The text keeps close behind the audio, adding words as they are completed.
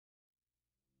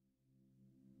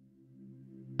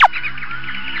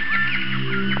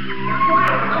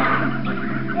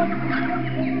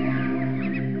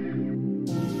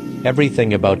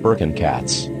Everything about Birchen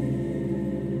cats.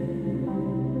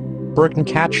 Birchen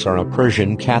cats are a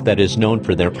Persian cat that is known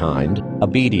for their kind,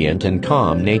 obedient and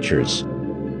calm natures.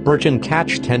 Birchen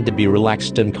cats tend to be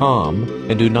relaxed and calm,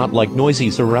 and do not like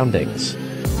noisy surroundings.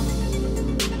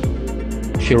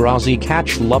 Shirazi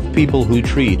cats love people who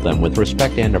treat them with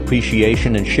respect and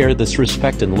appreciation and share this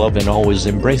respect and love and always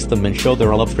embrace them and show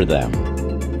their love for them.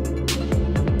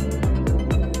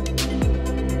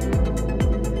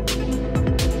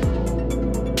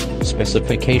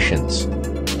 Specifications.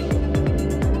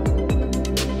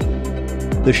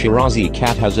 The Shirazi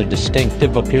cat has a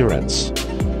distinctive appearance.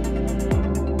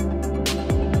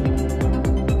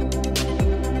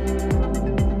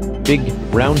 Big,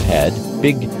 round head,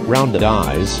 big, rounded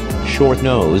eyes, short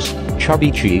nose, chubby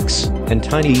cheeks, and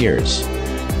tiny ears.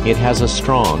 It has a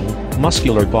strong,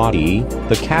 muscular body.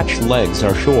 The cat's legs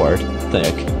are short,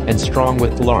 thick, and strong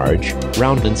with large,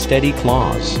 round and steady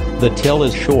claws. The tail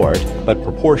is short, but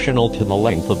proportional to the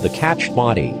length of the cat's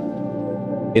body.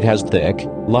 It has thick,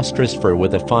 lustrous fur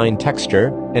with a fine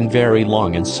texture, and very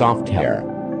long and soft hair.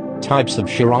 Types of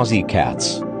Shirazi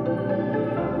cats.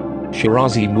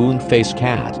 Shirazi moon-faced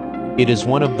cat. It is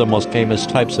one of the most famous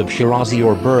types of Shirazi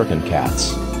or Birchen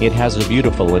cats. It has a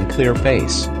beautiful and clear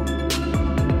face.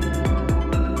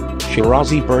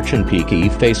 Shirazi Birchen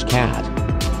peaky-faced cat.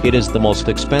 It is the most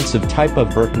expensive type of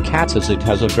Birchen cats as it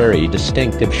has a very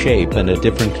distinctive shape and a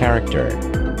different character.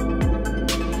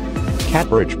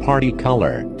 Catbirch party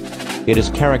color. It is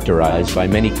characterized by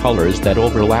many colors that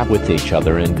overlap with each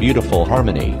other in beautiful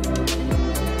harmony.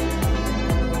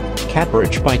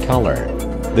 Catbirch bicolor.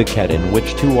 The cat in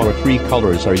which 2 or 3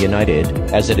 colors are united,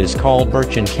 as it is called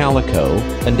Birchen calico,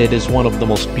 and it is one of the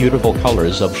most beautiful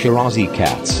colors of Shirazi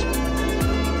cats.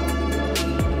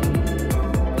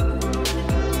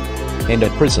 And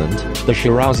at present, the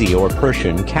Shirazi or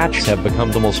Persian cats have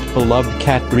become the most beloved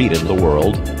cat breed in the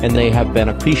world, and they have been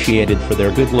appreciated for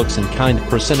their good looks and kind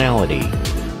personality.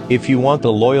 If you want a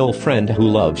loyal friend who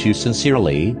loves you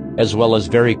sincerely, as well as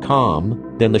very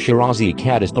calm, then the Shirazi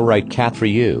cat is the right cat for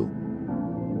you.